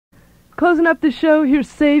Closing up the show, here's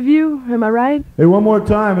Save You. Am I right? Hey, one more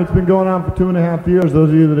time. It's been going on for 2.5 years. Those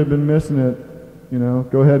of you that have been missing it, you know,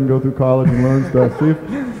 go ahead and go through college and learn stuff.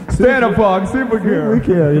 Santa Fog, super care. We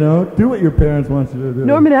care, you know. Do what your parents want you to do.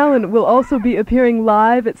 Norman Allan will also be appearing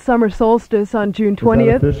live at Summer Solstice on June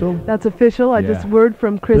 20th. Is that official? That's official. I just word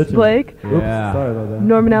from Chris Blake. Oops, sorry about that.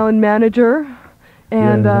 Norman Allan manager.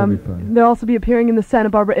 And that'd be fun. they'll also be appearing in the Santa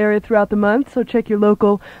Barbara area throughout the month, so check your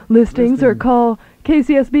local listings or call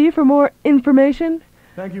KCSB for more information.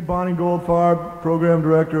 Thank you, Bonnie Goldfarb, Program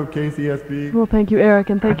Director of KCSB. Well, thank you, Eric,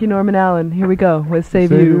 and thank you, Norman Allan. Here we go with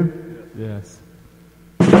Save You. Yes.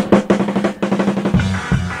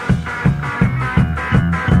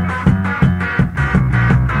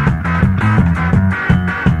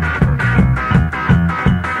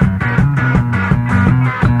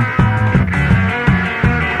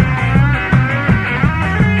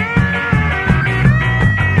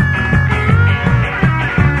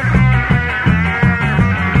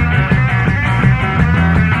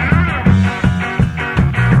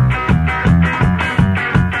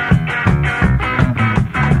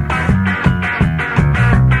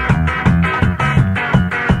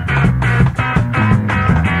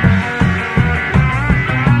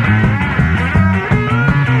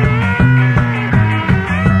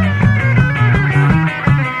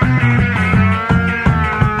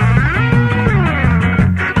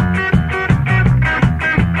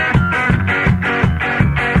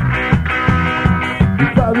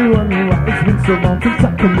 So long since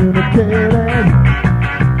I communicated.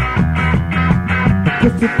 I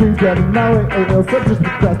guess the things got in my way, or else I just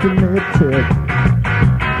procrastinated.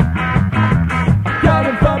 I got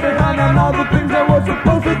it far behind on all the things I was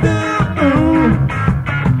supposed to do.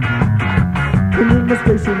 And in the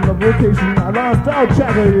station of location, I lost all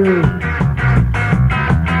track of you.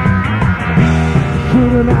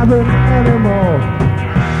 Couldn't happen anymore.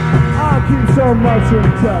 I'll keep so much in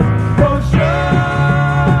touch. For sure.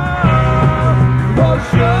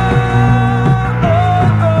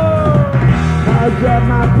 I grab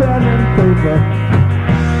my pen and paper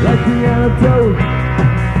like the antidote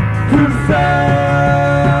to save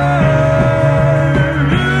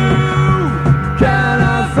you. Can I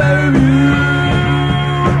save you?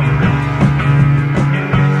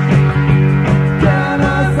 Can I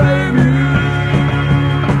save you?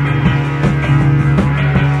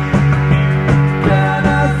 Can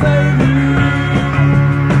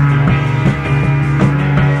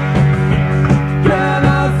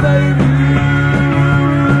I save you?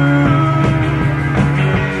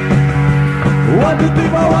 What to do?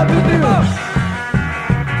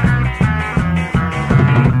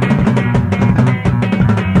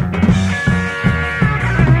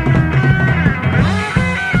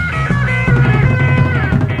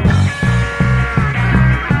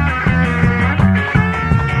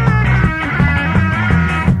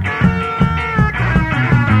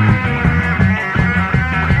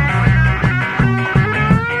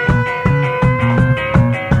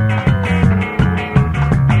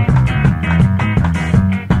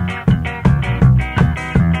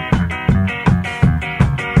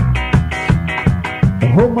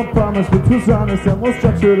 Hold my promise, which was honest and was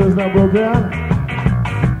structured as not broken.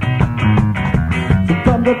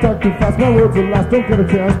 Sometimes I talk too fast, my words are lost, don't get a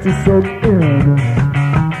chance to soak in.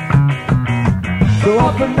 So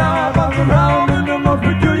often now I bounce around in the most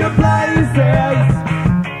peculiar places.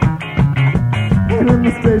 And in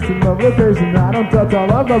the station of location, I don't touch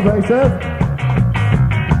all of the bases.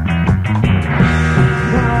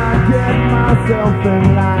 Now I get myself in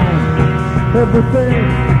line, everything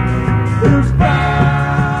is fine.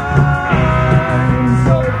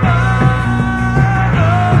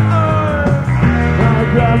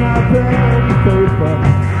 Grab my pen and paper,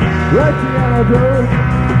 write the antidote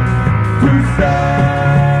to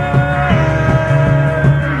say